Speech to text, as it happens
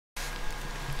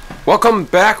Welcome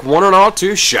back, one and all,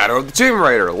 to Shadow of the Tomb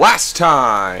Raider. Last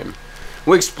time,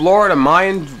 we explored a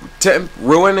Mayan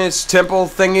ruinous temple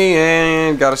thingy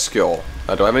and got a skill.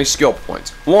 Do I have any skill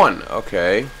points? 1,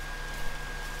 okay.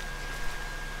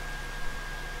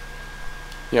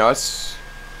 Yeah, that's...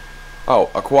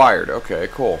 Oh, acquired. Okay,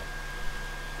 cool.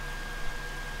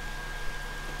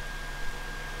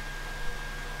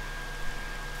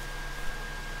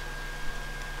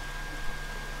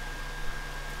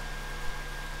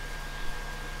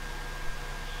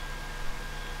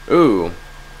 Ooh.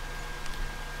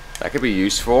 That could be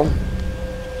useful.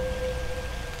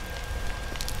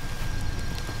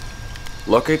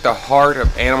 Locate the heart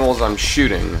of animals I'm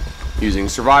shooting using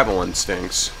survival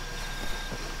instincts.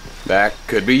 That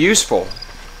could be useful. I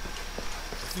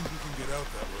think we can get out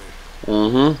that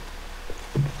way.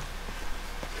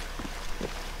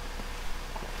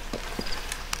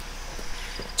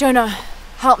 Jonah,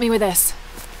 help me with this.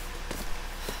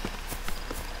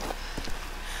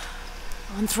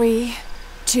 On 3,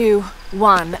 2,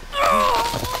 1.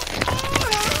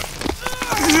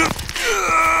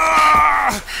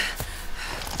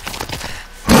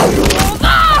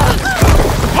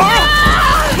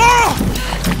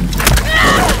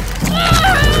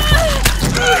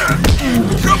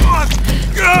 Come on!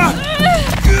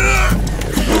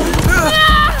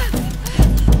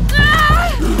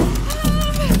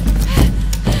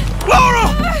 Lara!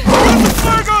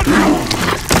 Fire gun!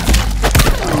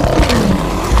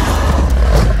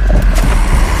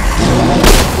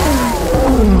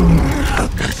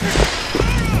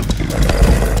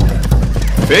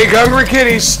 Big hungry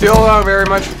kitty's still not very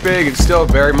much big and still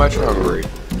very much hungry.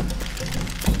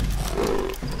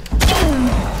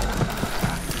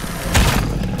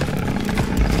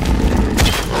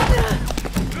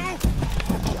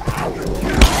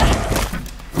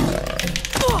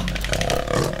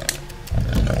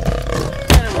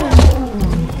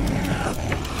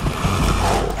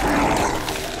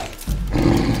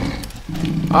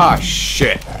 Ah,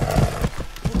 shit.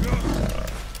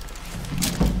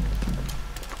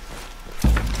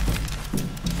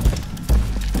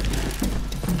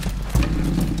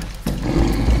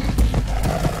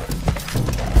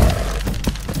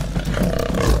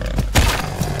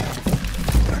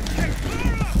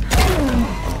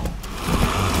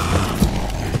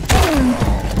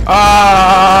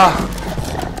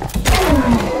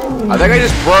 I think I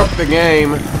just broke the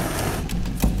game.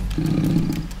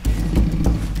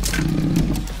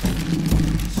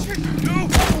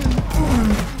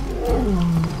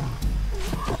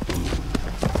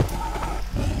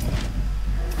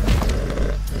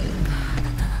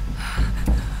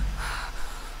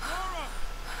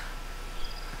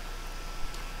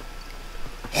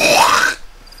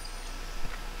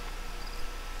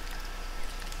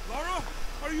 Lara,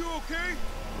 are you okay?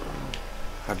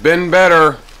 I've been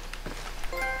better.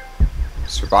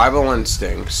 Survival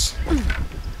instincts.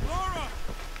 Lara!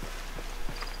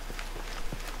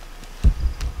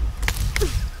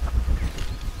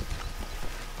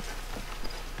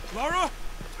 Lara?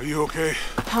 Are you okay?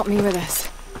 Help me with this.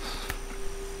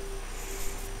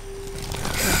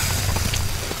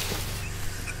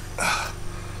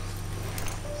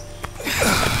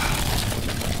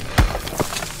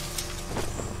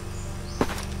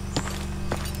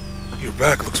 Your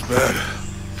back looks bad.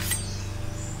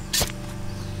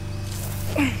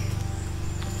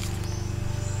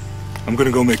 I'm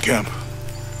gonna go make camp.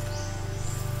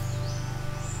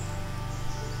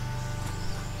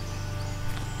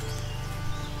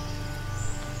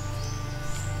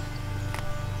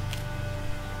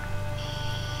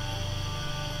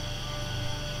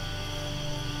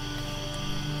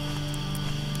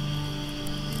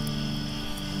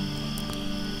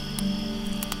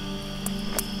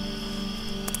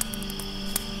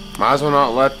 Might as well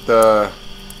not let the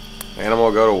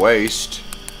animal go to waste.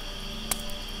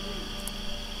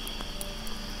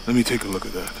 Let me take a look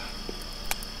at that.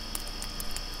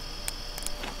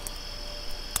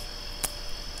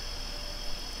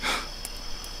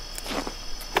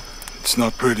 It's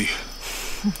not pretty.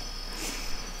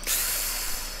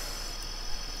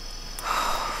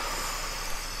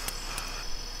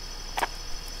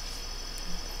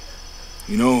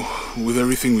 You know, with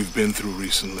everything we've been through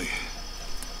recently,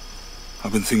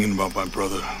 I've been thinking about my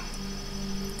brother.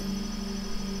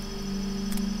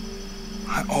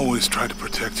 I always tried to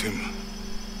protect him.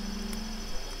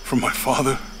 From my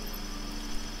father.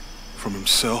 From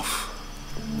himself.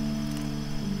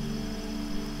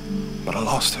 But I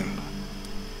lost him.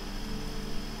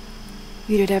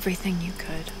 You did everything you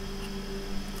could.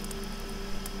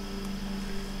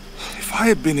 If I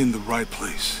had been in the right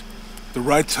place, the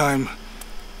right time,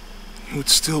 he would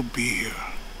still be here.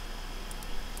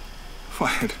 If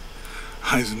I had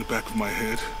eyes in the back of my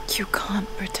head. You can't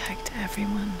protect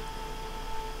everyone.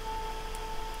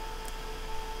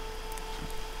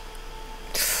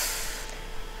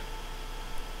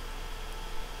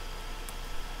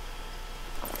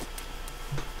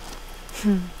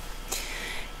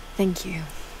 Thank you.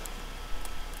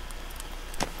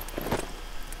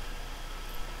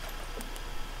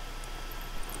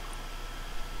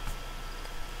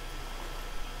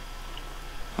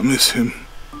 I miss him.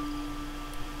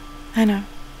 I know.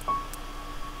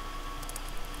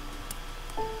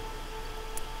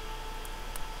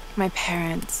 My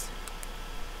parents.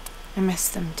 I miss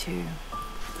them too.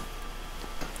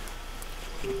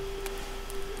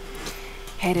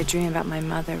 I had a dream about my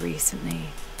mother recently.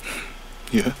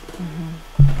 Yeah?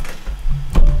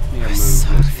 Yeah, It was so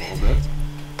vivid.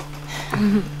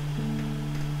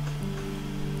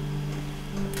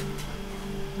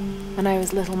 When I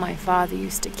was little, my father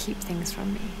used to keep things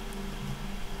from me.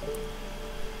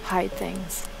 Hide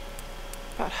things.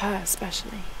 About her,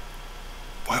 especially.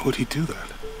 Why would he do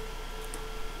that?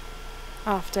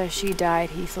 After she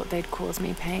died, he thought they'd cause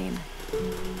me pain.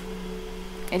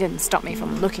 It didn't stop me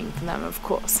from looking for them, of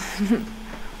course.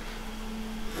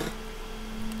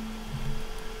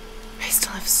 I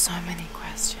still have so many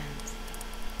questions.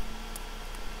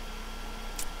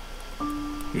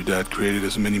 Your dad created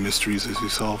as many mysteries as he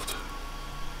solved.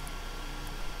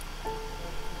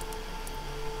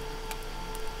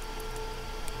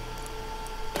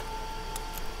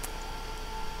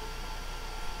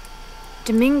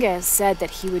 Dominguez said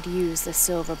that he would use the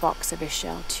silver box of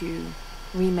Ishel to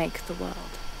remake the world.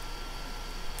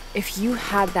 If you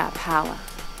had that power,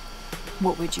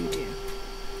 what would you do?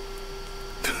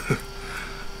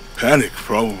 Panic,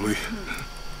 probably.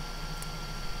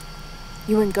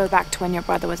 You wouldn't go back to when your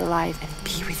brother was alive and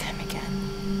be with him again.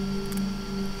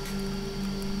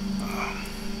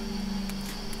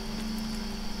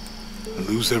 I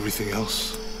lose everything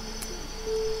else?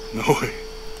 No way.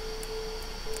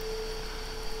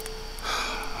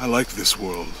 I like this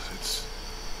world.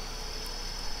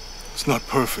 It's not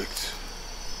perfect.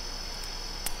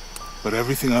 But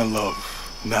everything I love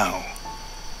now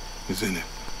is in it.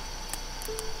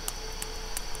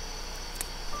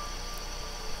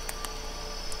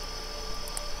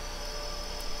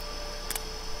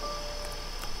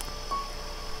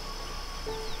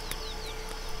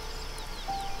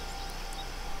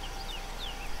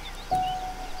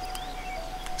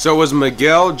 So was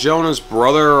Miguel Jonah's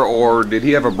brother, or did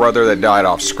he have a brother that died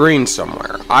off screen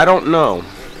somewhere? I don't know.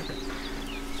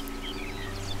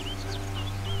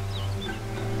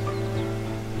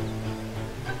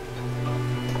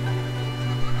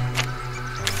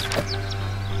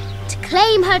 To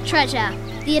claim her treasure,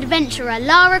 the adventurer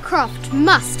Lara Croft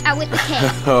must outwit the king,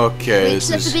 Okay, reach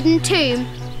the Forbidden Tomb,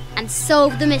 and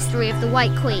solve the mystery of the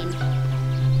White Queen.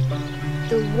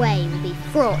 The way will be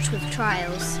fraught with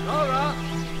trials. Lara,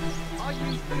 are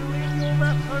you doing your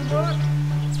math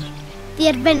homework? The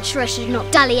adventurer should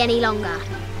not dally any longer.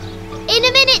 In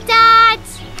a minute, Dad!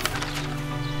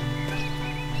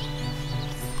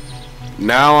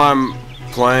 Now I'm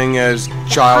playing as The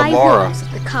child high Lara. walls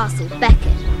of the castle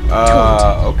beckon.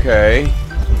 Okay.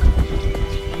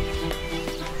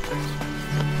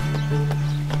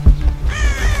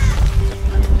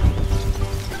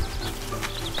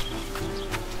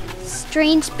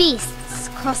 Strange beasts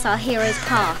cross our hero's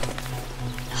path.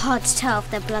 Hard to tell if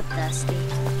they're bloodthirsty.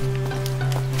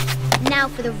 Now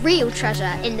for the real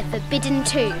treasure in the Forbidden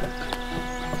Tomb.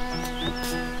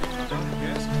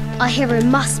 Our hero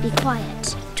must be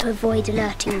quiet to avoid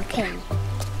alerting the king.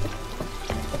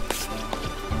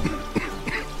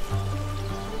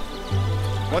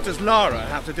 What does Lara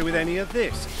have to do with any of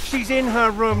this? She's in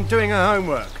her room doing her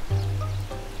homework.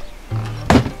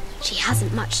 She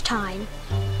hasn't much time.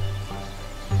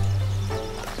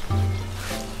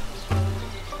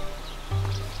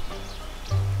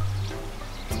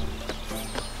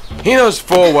 He knows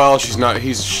full well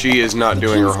she is not The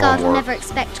doing her Kingsguard will homework. never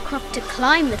expect Croft to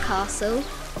climb the castle.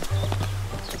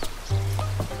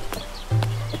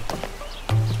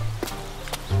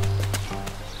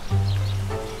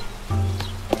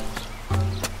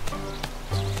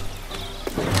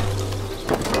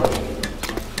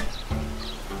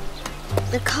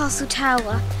 The castle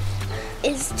tower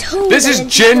is taller This is than-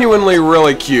 genuinely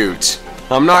really cute.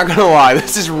 I'm not gonna lie,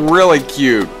 this is really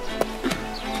cute.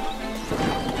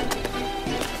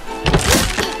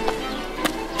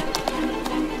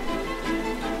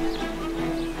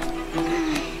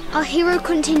 Our hero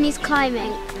continues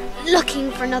climbing,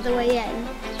 looking for another way in.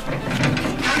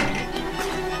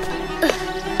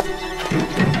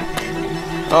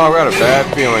 Oh, I've got a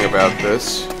bad feeling about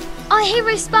this. Our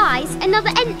hero spies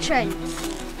another entrance.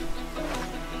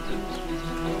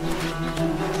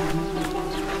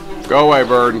 Go away,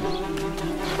 bird.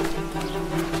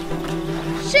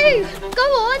 Shoo! Go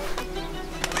on!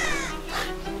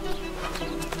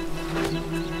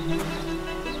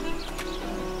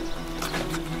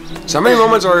 So many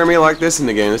moments are going to be like this in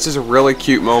the game. This is a really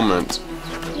cute moment.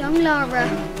 Young Lara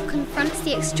confronts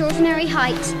the extraordinary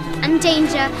height and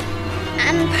danger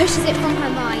and pushes it from her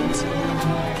mind.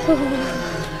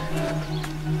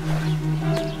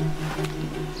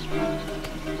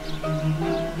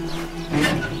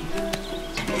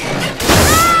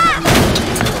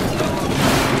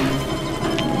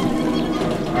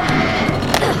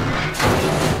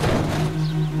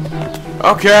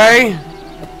 Okay.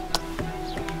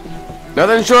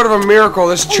 Nothing short of a miracle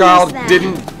this child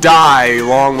didn't die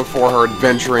long before her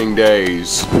adventuring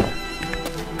days.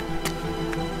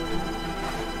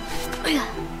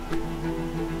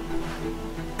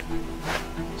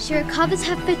 She recovers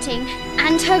her footing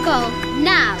and her goal.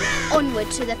 Now,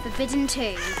 onward to the Forbidden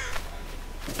Tomb.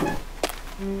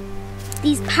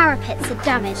 These parapets are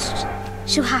damaged.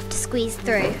 She'll have to squeeze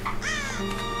through.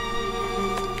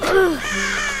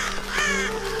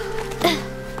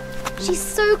 She's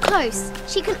so close,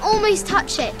 she can almost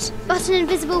touch it, but an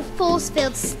invisible force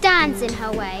field stands in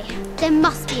her way. There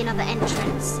must be another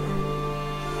entrance.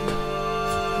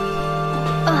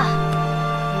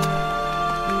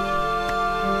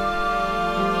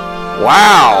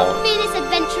 Wow! Our fearless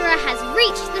adventurer has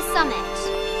reached the summit.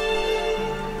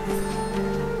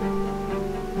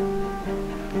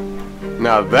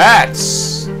 Now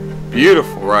that's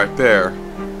beautiful right there.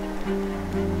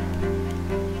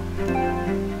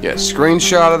 Yeah,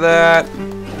 screenshot of that.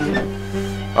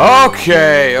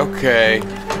 Okay, okay.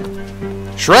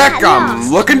 Shrek,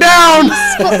 I'm looking down!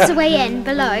 Spots a way in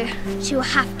below. She will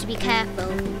have to be careful.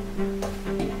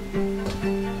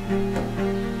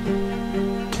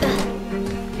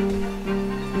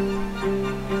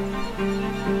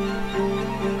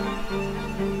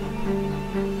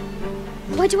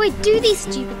 Why do I do these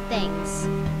stupid things?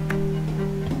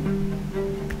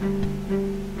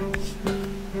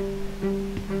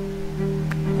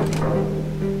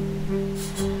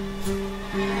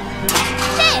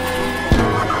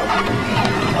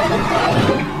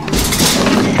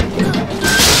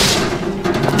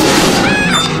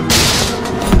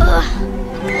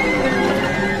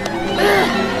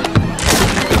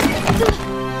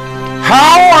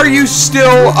 How are you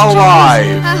still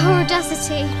alive? Her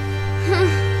audacity.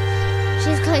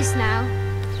 She's close now.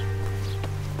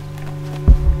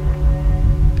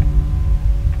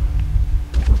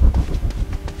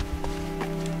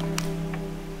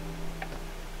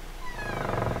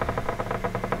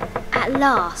 At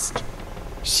last,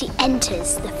 she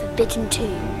enters the Forbidden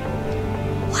Tomb.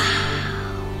 Wow.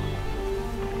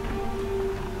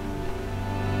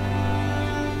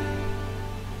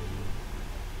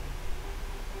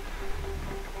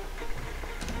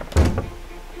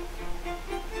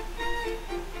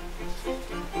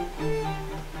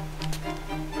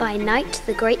 By night,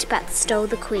 the great bat stole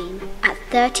the queen at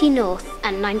 30 north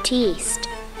and 90 east.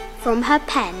 From her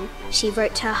pen, she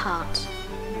wrote her heart.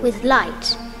 With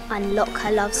light, unlock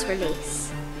her love's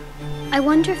release. I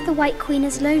wonder if the White Queen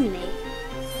is lonely.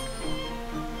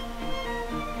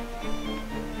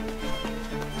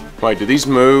 Wait, do these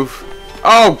move?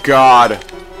 Oh, God!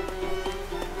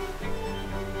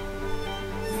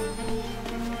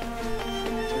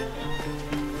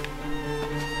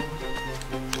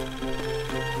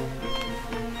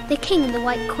 The king and the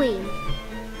White Queen.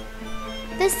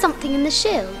 There's something in the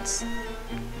shields.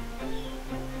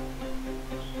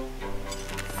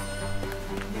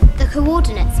 The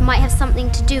coordinates might have something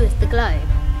to do with the globe.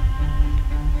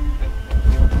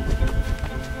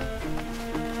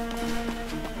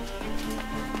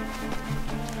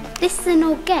 This is an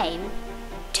old game.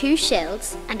 2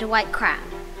 shields and a white crown.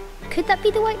 Could that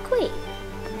be the White Queen?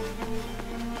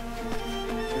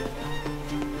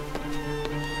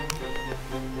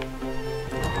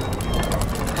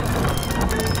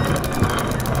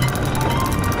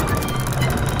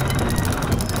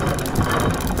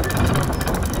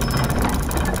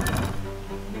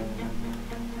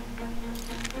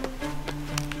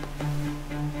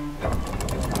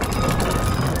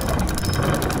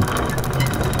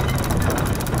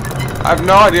 I have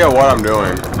no idea what I'm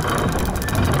doing.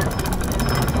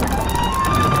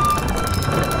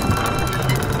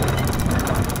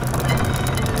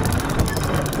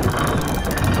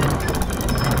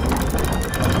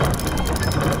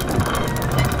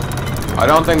 I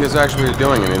don't think this actually is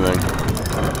doing anything.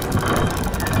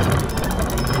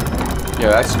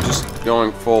 Yeah, that's just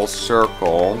going full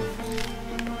circle.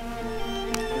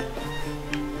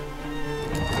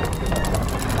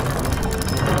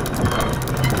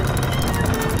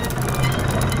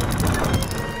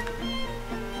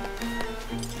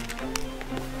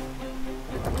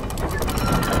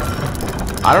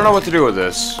 I don't know what to do with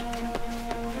this.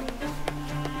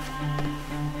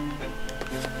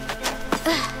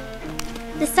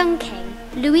 The Sun King,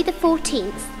 Louis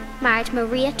XIV, married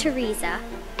Maria Theresa,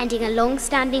 ending a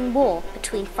long-standing war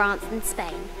between France and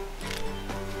Spain.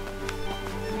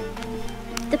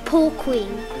 The poor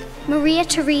Queen, Maria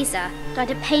Theresa,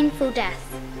 died a painful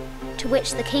death, to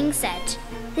which the King said,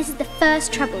 "This is the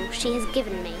first trouble she has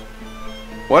given me."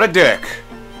 What a dick.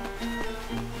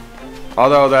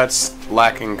 Although that's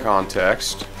lacking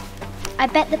context. I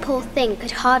bet the poor thing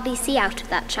could hardly see out of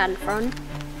that chanfron.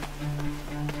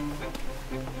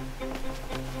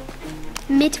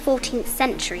 Mid-14th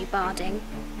century barding.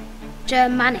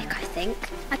 Germanic, I think.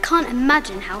 I can't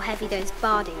imagine how heavy those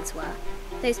bardings were.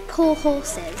 Those poor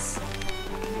horses.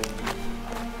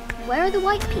 Where are the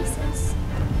white pieces?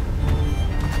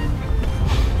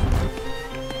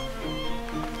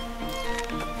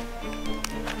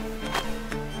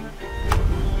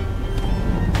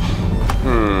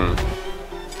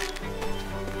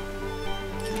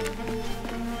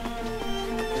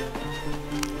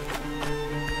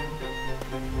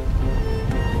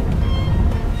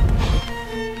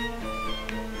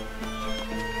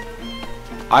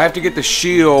 I have to get the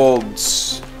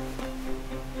shields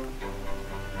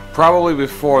probably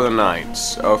before the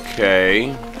knights.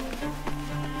 Okay.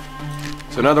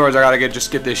 So in other words, I gotta just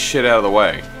get this shit out of the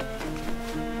way.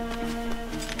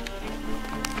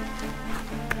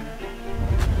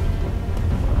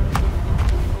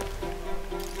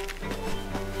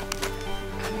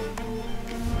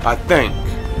 I think.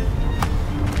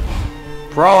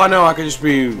 For all I know, I could just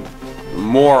be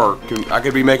more. I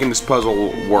could be making this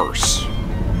puzzle worse.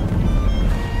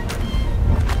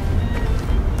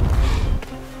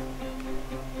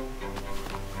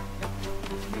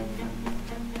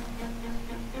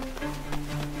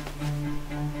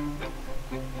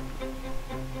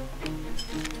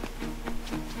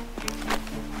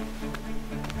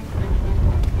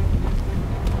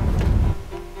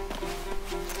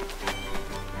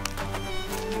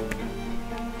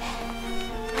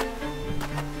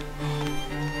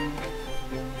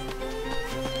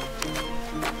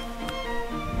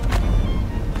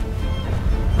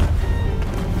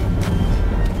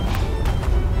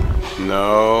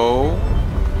 No.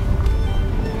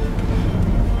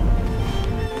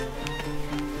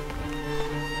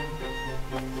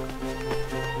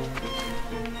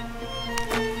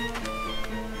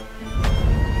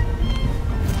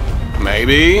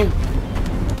 Maybe.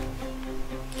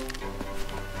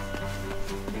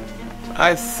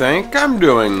 I think I'm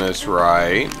doing this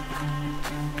right.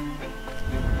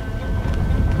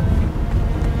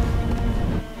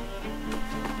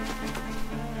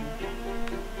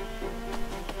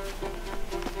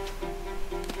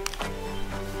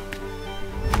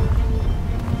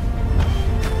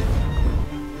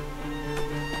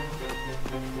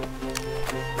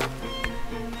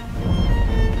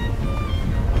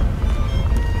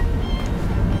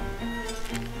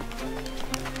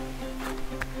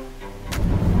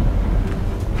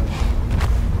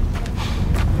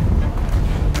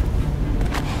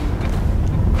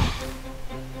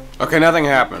 Okay, nothing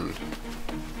happened.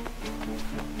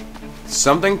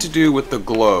 Something to do with the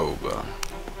globe.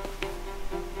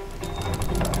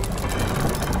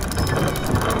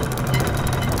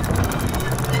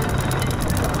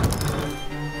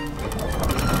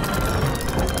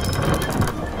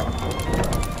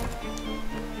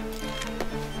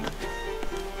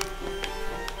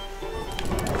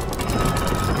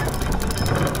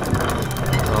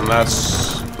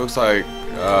 That's looks like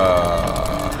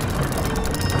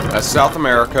that's South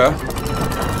America.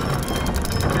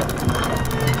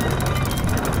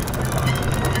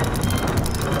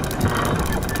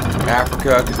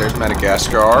 Africa, because there's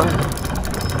Madagascar.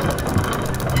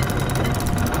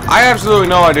 I have absolutely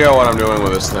no idea what I'm doing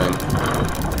with this thing.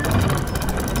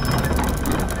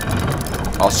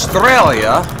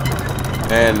 Australia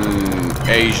and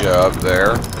Asia up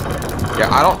there. Yeah,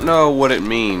 I don't know what it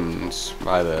means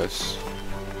by this.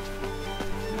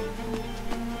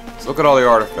 Let's look at all the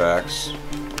artifacts.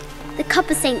 The cup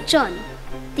of St. John.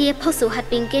 The apostle had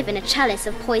been given a chalice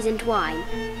of poisoned wine,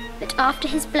 but after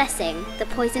his blessing, the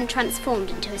poison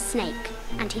transformed into a snake,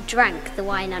 and he drank the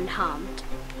wine unharmed.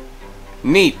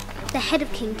 Neat. The head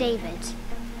of King David.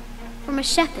 From a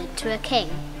shepherd to a king.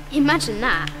 Imagine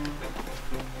that.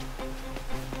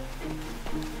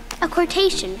 A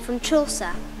quotation from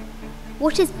Chaucer.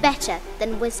 What is better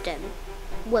than wisdom?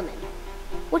 Woman.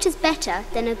 What is better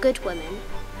than a good woman?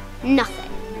 Nothing.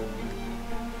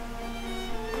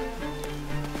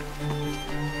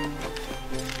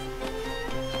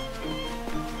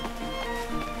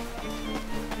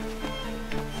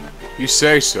 You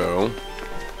say so.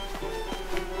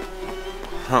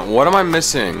 What am I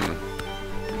missing?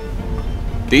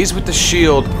 These with the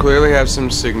shield clearly have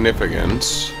some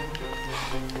significance.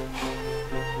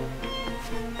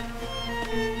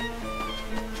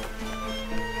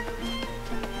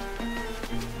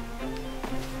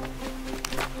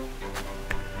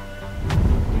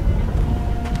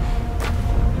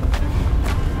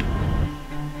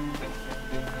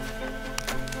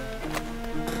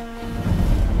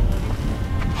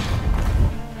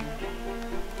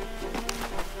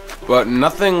 But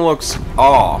nothing looks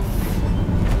off.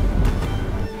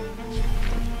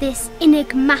 This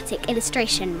enigmatic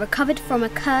illustration, recovered from a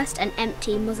cursed and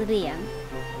empty mausoleum,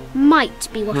 might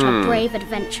be what our brave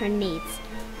adventurer needs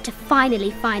to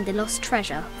finally find the lost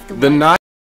treasure of the world.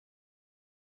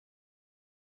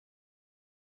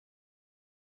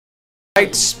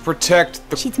 Knights protect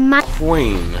the She's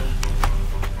queen.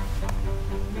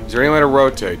 Is there any way to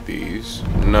rotate these?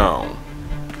 No.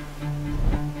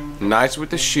 Knights with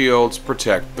the shields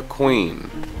protect the queen.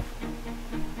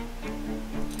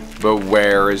 But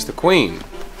where is the queen?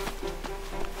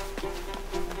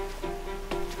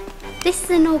 This is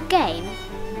an old game.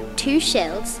 2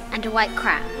 shields and a white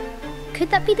crown. Could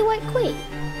that be the White Queen?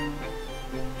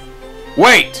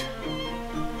 Wait!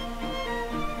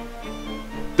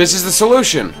 This is the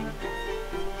solution.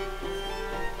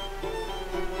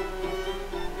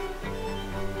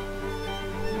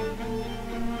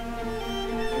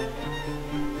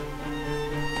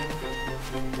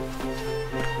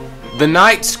 The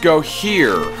knights go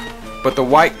here, but the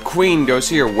White Queen goes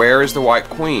here. Where is the White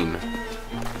Queen?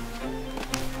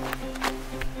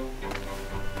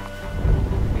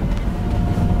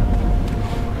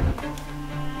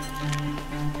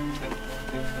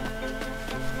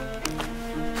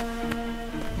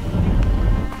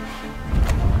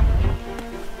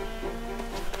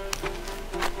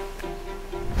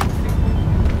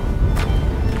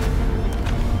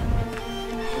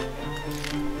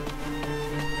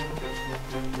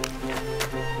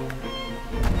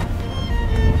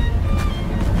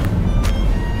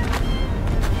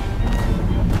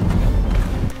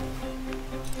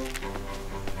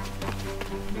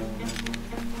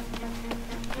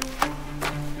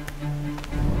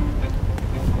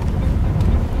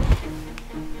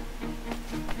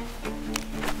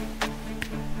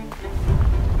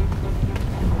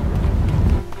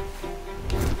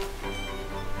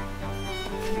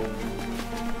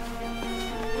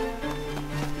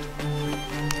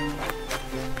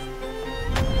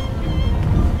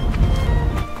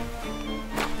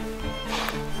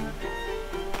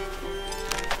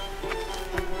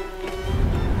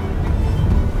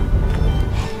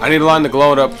 I need to line the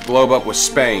globe up with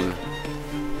Spain.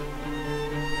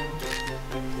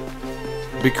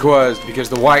 Because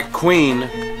the White Queen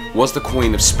was the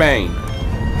Queen of Spain.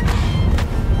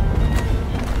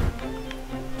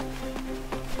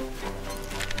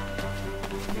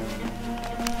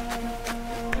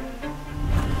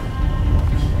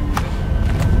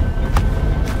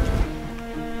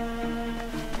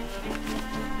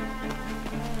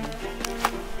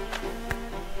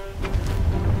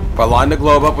 If I line the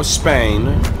globe up with Spain,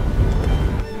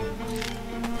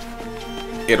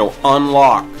 it'll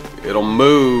unlock, it'll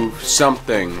move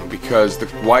something, because the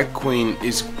White Queen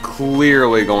is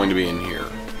clearly going to be in here.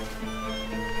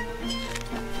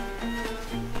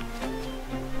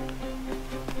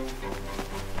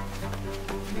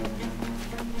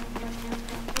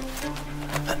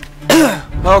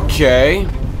 Okay.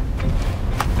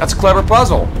 That's a clever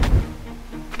puzzle.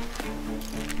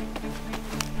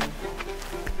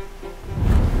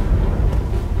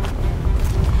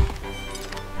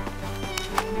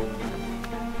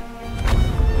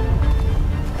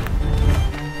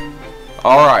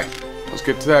 Alright, let's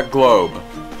get to that globe.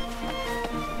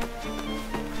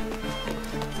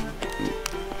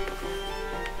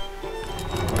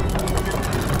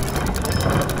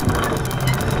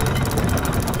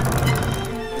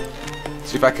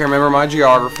 See if I can remember my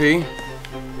geography.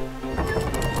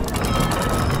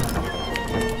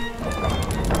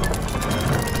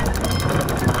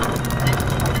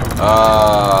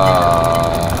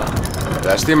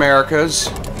 That's the Americas.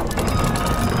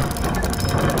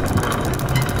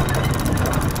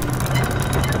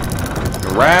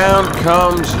 Around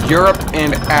comes Europe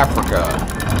and Africa.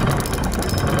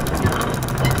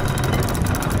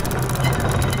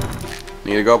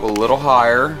 Need to go up a little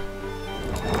higher.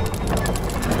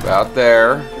 About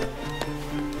there.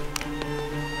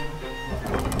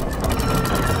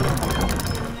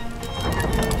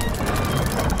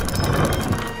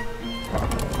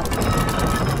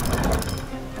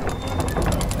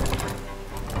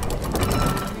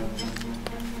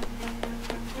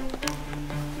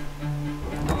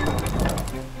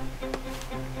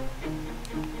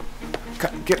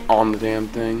 get on the damn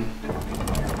thing.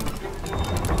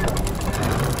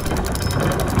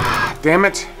 Damn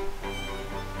it.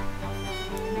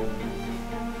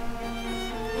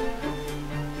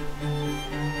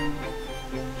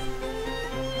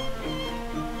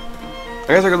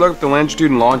 I guess I could look up the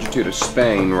longitude and longitude of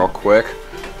Spain real quick.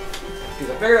 Because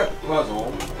I figured out the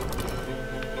puzzle.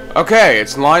 Okay,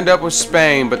 it's lined up with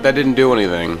Spain, but that didn't do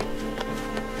anything.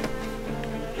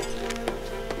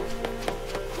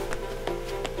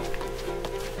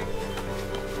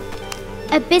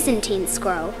 A Byzantine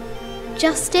scroll.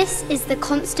 Justice is the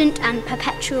constant and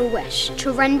perpetual wish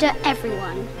to render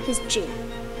everyone his due.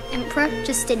 Emperor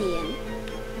Justinian.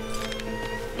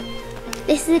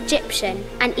 This is Egyptian,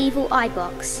 an evil eye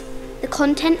box. The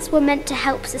contents were meant to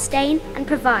help sustain and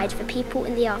provide for people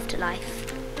in the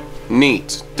afterlife.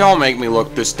 Neat. Don't make me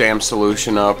look this damn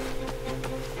solution up.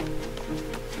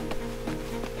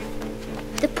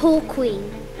 The poor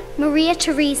queen. Maria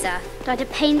Theresa died a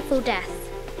painful death.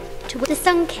 The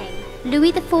Sun King,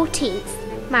 Louis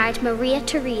XIV, married Maria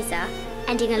Theresa,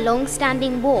 ending a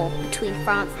long-standing war between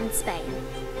France and Spain.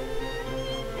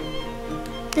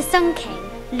 The Sun King,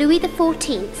 Louis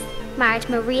XIV, married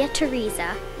Maria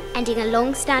Theresa, ending a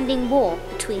long-standing war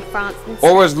between France and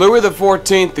Spain. Or was Louis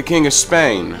XIV the King of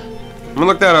Spain? I'm gonna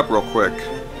look that up real quick.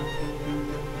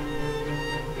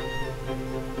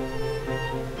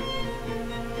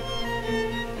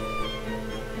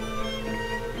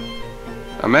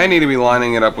 I may need to be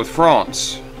lining it up with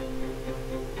France.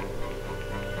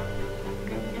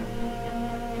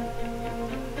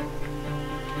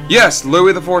 Yes,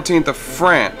 Louis XIV of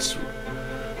France.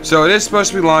 So it is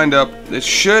supposed to be lined up, it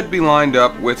should be lined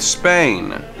up with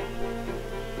Spain.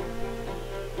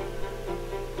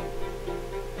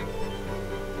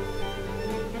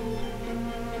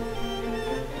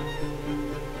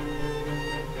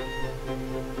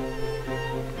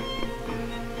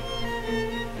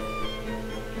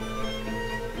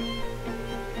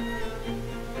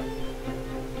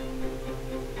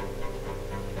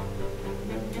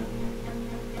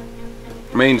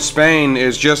 I mean, Spain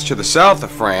is just to the south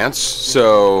of France,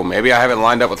 so maybe I have it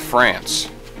lined up with France.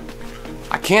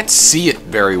 I can't see it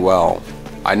very well.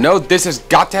 I know this has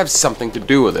got to have something to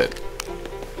do with it.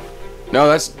 No,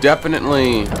 that's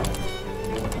definitely...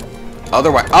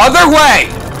 Other way. Other way!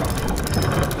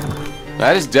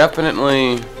 That is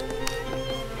definitely...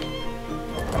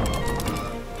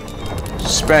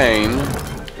 Spain.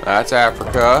 That's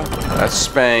Africa. That's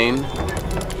Spain.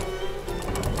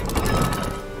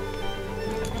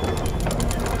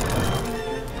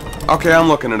 Okay, I'm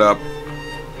looking it up.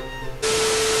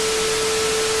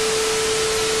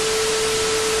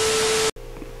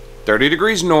 "30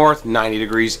 degrees north, 90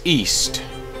 degrees east."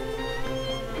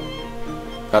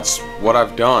 That's what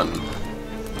I've done.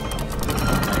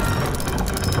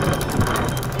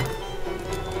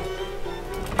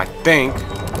 I think.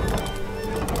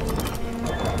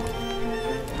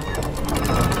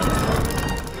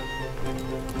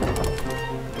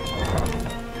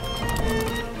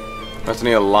 Just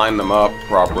need to line them up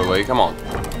properly. Come on.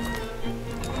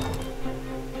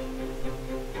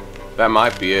 That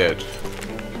might be it.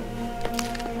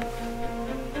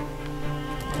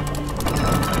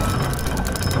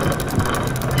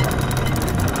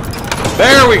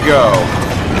 There we go!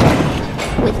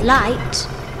 With light,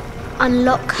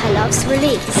 unlock her love's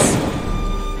release.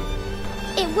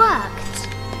 It worked!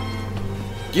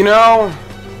 You know,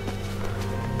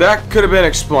 that could have been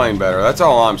explained better. That's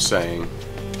all I'm saying.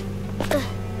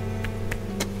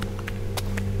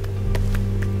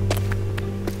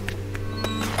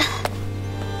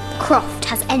 Croft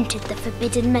has entered the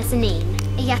forbidden mezzanine.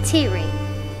 A Yatiri,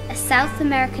 a South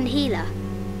American healer.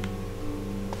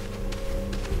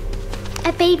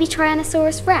 A baby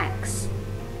Tyrannosaurus Rex.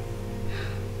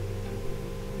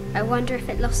 I wonder if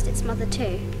it lost its mother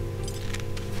too.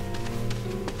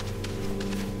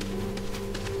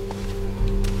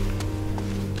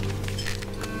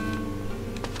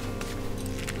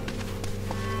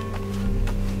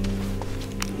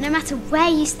 No matter where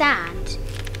you stand,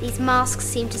 these masks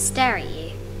seem to stare at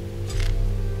you.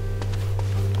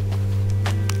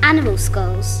 Animal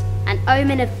skulls, an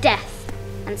omen of death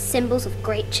and symbols of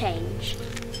great change.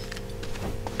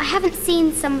 I haven't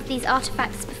seen some of these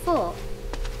artifacts before.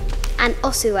 An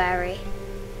ossuary.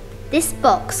 This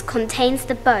box contains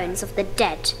the bones of the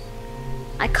dead.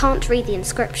 I can't read the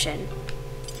inscription.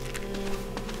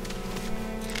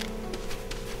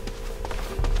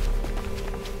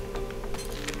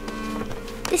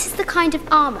 This is the kind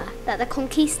of armour that the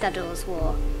conquistadors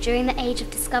wore during the Age of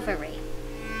Discovery.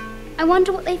 I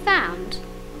wonder what they found.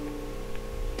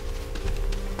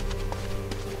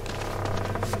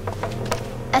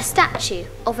 A statue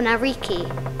of an Ariki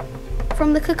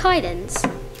from the Cook Islands.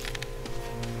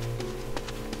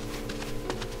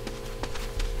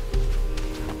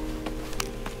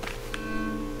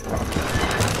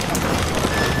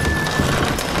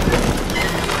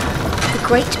 The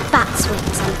great bat's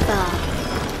wings unfurl.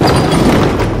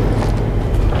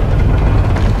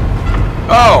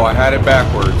 Oh, I had it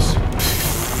backwards.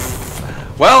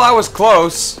 Well, I was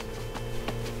close.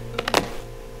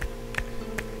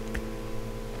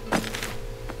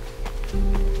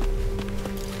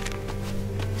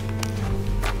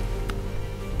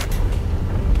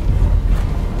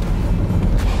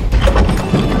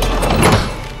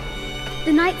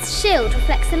 The knight's shield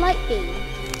reflects the light beam.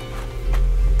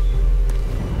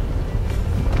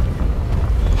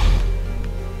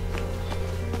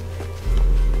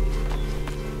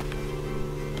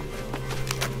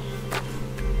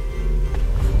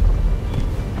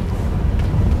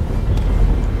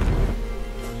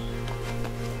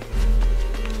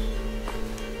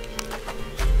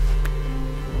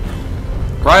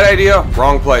 Right idea,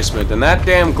 wrong placement, and that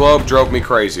damn globe drove me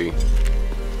crazy.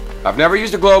 I've never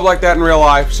used a globe like that in real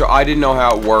life, so I didn't know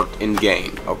how it worked in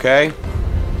game, okay?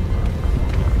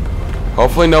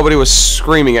 Hopefully nobody was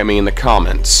screaming at me in the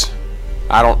comments.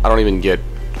 I don't even get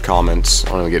comments. I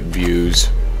don't even get views.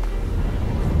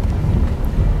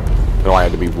 That's all I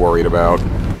had to be worried about.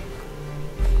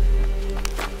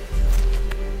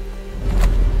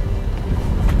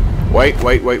 Wait,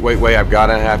 I've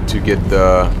gotta have to get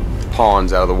the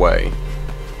pawns out of the way.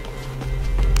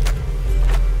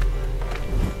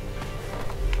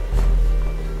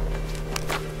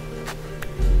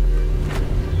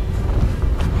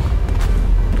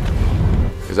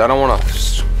 Because I don't want to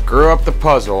screw up the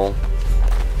puzzle.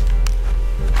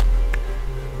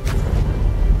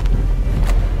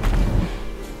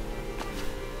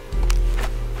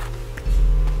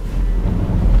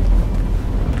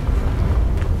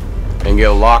 And get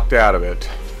locked out of it.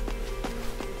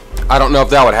 I don't know if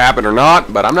that would happen or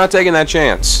not, but I'm not taking that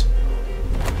chance.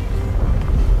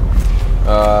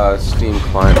 Steam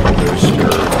client booster.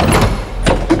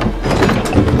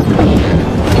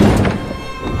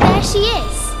 There she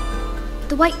is!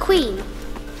 The White Queen.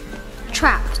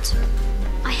 Trapped.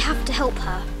 I have to help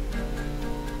her.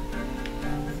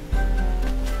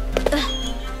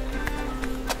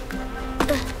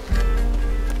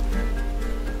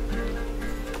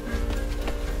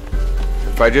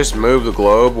 If I just move the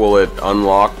globe, will it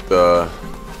unlock the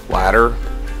ladder?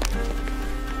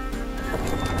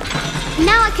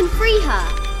 Now I can free her!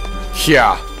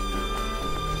 Yeah.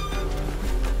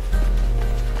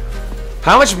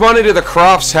 How much money do the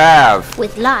Crofts have?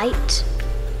 With light,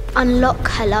 unlock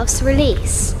her love's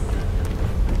release.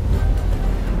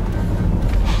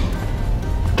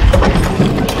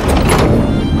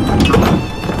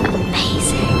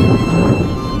 Amazing.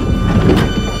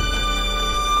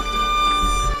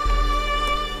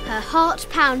 Her heart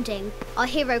pounding, our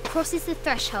hero crosses the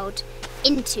threshold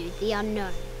into the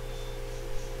unknown.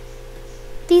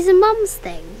 These are Mum's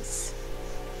things.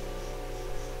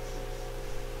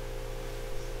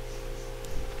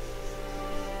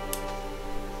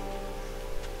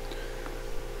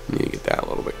 Need to get that a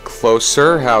little bit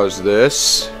closer. How's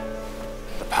this?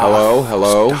 Hello,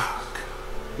 hello.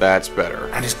 That's better.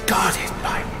 And is guarded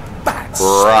by bats.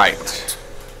 Right.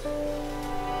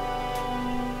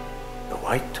 The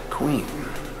White Queen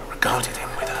regarded him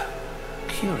with a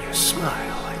curious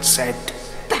smile and said,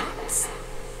 Bats!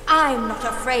 I'm not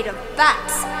afraid of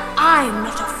bats. I'm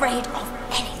not afraid of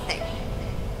anything.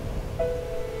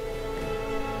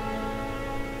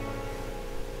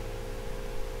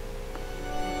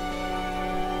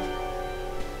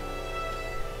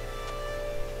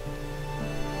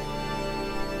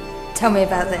 Tell me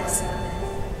about this.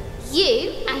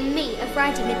 You and me are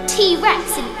riding a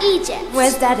T-Rex in Egypt.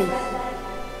 Where's Daddy?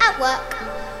 At work.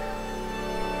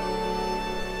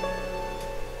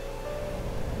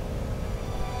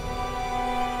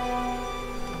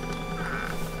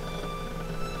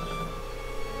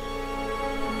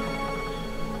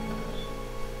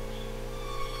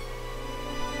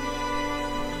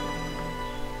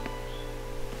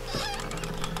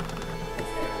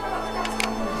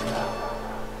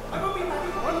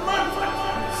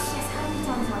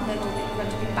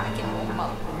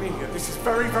 This is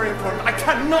very, very important. I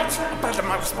cannot abandon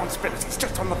my responsibilities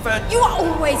just on the verge. You are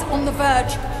always on the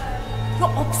verge.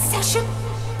 Your obsession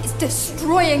is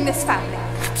destroying this family.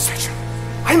 Obsession?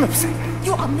 I'm obsessed.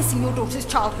 You are missing your daughter's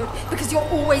childhood because you're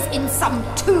always in some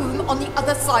tomb on the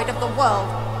other side of the world.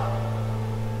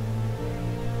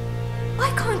 Why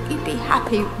can't you be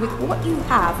happy with what you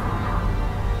have?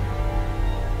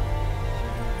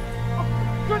 Oh,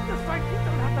 goodness, I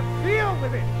don't have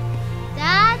with it.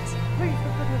 Dad? Please, for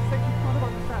goodness sake, you've got to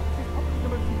understand. This is probably the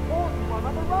most important one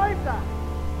I've arrived at.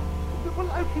 Well,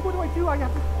 okay, what do? I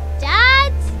have to...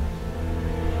 Dad?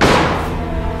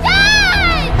 Dad!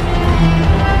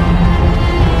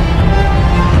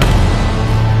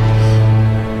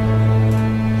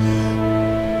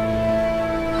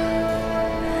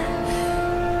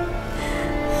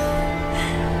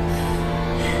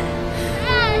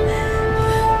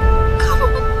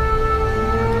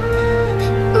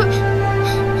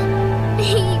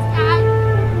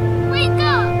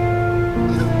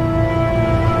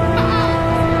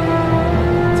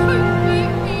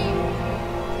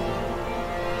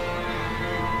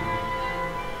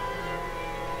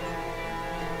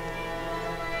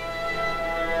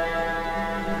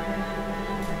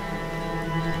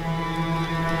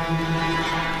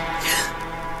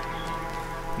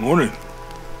 Morning.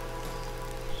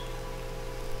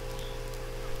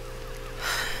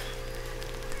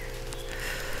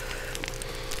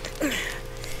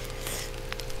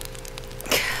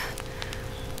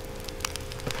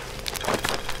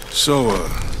 So,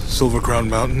 Silver Crown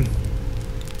Mountain?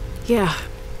 Yeah.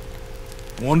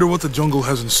 Wonder what the jungle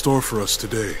has in store for us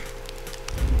today.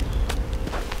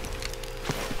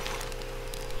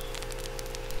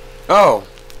 Oh.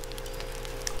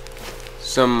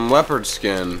 Some leopard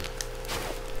skin.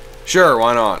 Sure,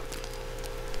 why not?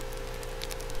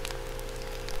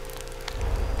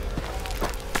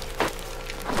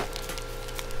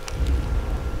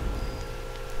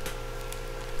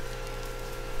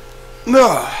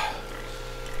 Ugh.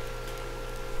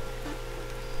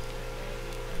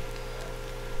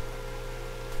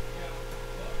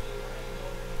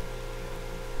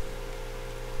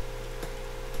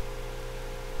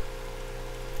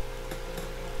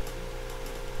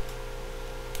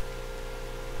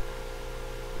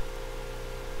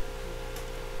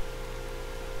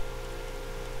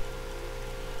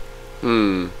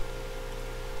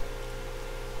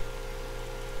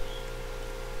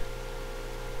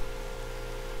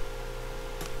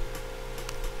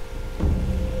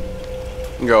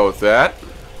 Go with that.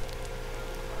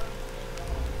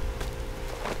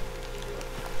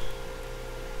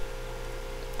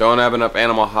 Don't have enough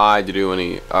animal hide to do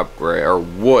any upgrade, or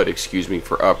wood, excuse me,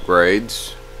 for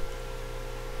upgrades.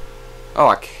 Oh,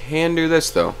 I can do this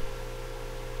though.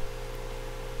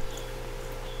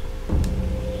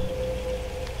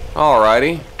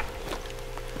 Alrighty.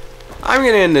 I'm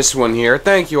gonna end this one here.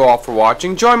 Thank you all for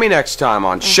watching. Join me next time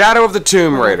on Shadow of the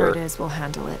Tomb Raider. Whatever it is, we'll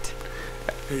handle it.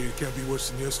 Hey, it can't be worse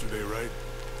than yesterday, right?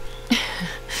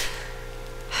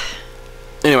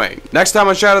 Anyway, next time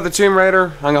on Shadow of the Tomb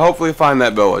Raider, I'm gonna hopefully find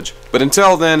that village. But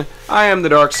until then, I am the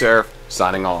Dark Seraph,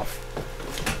 signing off.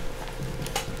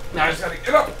 Now I just gotta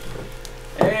get up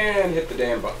and hit the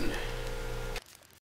damn button.